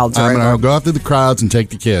the crowds. I'm right? going to go after the crowds and take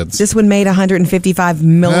the kids. This one made $155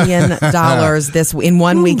 million in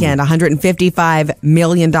one weekend. $155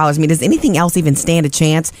 million. I mean, does anything else even stand a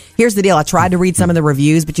chance? Here's the deal. I tried to read some of the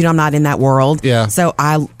reviews, but I'm not in that world. Yeah. So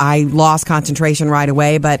I lost concentration right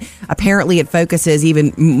away, but apparently it focuses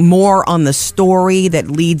even more on the story that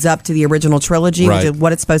leads up to the original trilogy, which is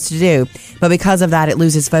what it's supposed to do. But because of that, it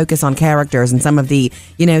loses focus on characters, and some of the,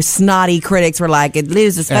 snotty critics were like, it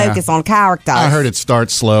loses focus on characters. I heard it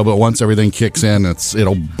starts slow, but once everything kicks in,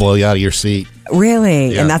 it'll blow you out of your seat.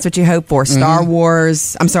 Really? Yeah. And that's what you hope for. Rogue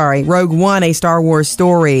One, a Star Wars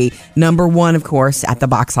story. Number one, of course, at the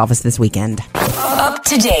box office this weekend. Up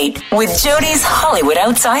to date with Jody's Hollywood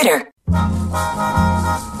Outsider.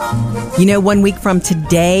 1 week from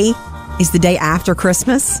today is the day after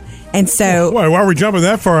Christmas. And so... Why are we jumping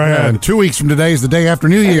that far ahead? 2 weeks from today is the day after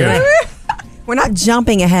New Year. We're not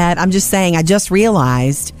jumping ahead. I'm just saying, I just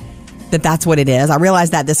realized that that's what it is. I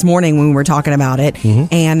realized that this morning when we were talking about it.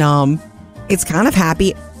 Mm-hmm. And it's kind of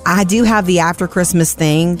happy. I do have the after Christmas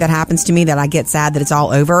thing that happens to me that I get sad that it's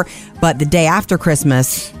all over. But the day after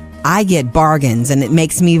Christmas, I get bargains, and it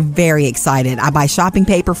makes me very excited. I buy shopping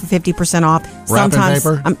paper for 50% off. Wrapping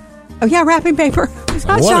paper? Wrapping paper.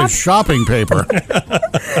 What is shopping paper?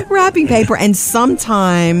 Wrapping paper. And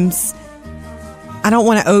sometimes I don't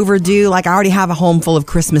want to overdo, like I already have a home full of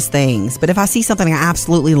Christmas things. But if I see something I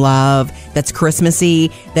absolutely love that's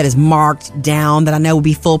Christmassy, that is marked down, that I know will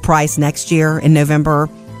be full price next year in November,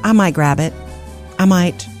 I might grab it. I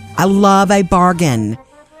might. I love a bargain.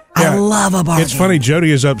 I love a bargain. It's funny,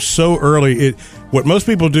 Jody is up so early. What most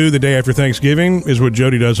people do the day after Thanksgiving is what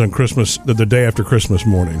Jody does on Christmas, the day after Christmas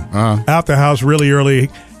morning. Out the house really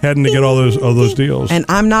early, heading to get all those deals. And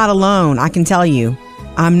I'm not alone, I can tell you.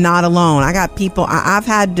 I'm not alone. I got people. I've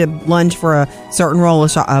had to lunge for a certain roll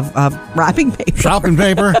of wrapping paper. Shopping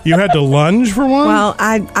paper? You had to lunge for one? Well,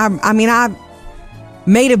 I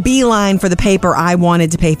made a beeline for the paper I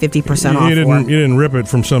wanted to pay 50% off for. You didn't rip it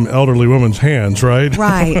from some elderly woman's hands, right?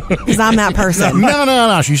 Right, because I'm that person.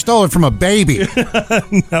 No. She stole it from a baby.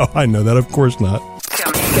 No, I know that. Of course not.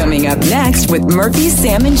 Coming up next with Murphy,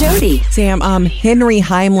 Sam, and Jody. Sam, Henry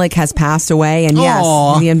Heimlich has passed away, and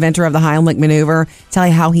yes, the inventor of the Heimlich maneuver. Tell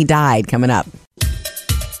you how he died coming up.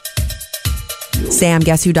 Sam,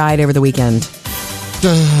 guess who died over the weekend?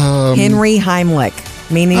 Henry Heimlich.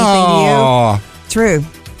 Mean anything to you? True.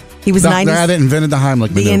 He was 90. That invented the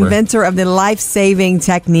Heimlich maneuver. The inventor of the life-saving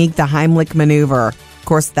technique, the Heimlich maneuver. Of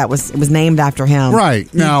course, it was named after him.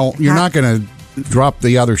 Right. Now, you're not going to drop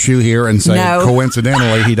the other shoe here and say,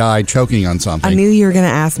 coincidentally, he died choking on something. I knew you were going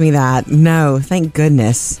to ask me that. No, thank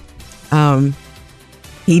goodness.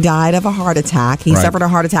 He died of a heart attack. He suffered a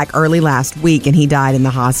heart attack early last week, and he died in the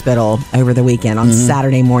hospital over the weekend on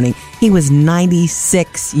Saturday morning. He was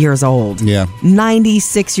 96 years old. Yeah.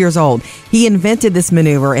 96 years old. He invented this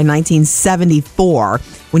maneuver in 1974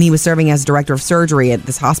 when he was serving as director of surgery at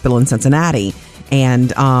this hospital in Cincinnati.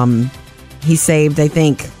 And he saved, I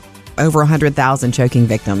think, over 100,000 choking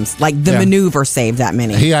victims. Like the maneuver saved that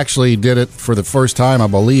many. He actually did it for the first time, I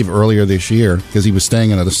believe, earlier this year because he was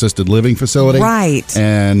staying in an assisted living facility. Right.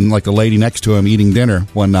 And like the lady next to him eating dinner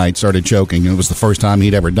one night started choking. And it was the first time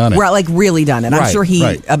he'd ever done it. Right, like really done it. I'm sure he,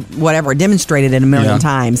 demonstrated it a million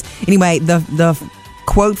times. Anyway, the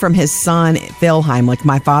quote from his son, Phil Heimlich,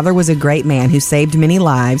 "My father was a great man who saved many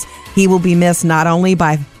lives. He will be missed not only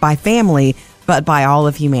by family, but by all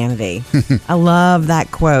of humanity." I love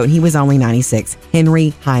that quote. He was only 96.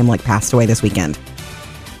 Henry Heimlich passed away this weekend.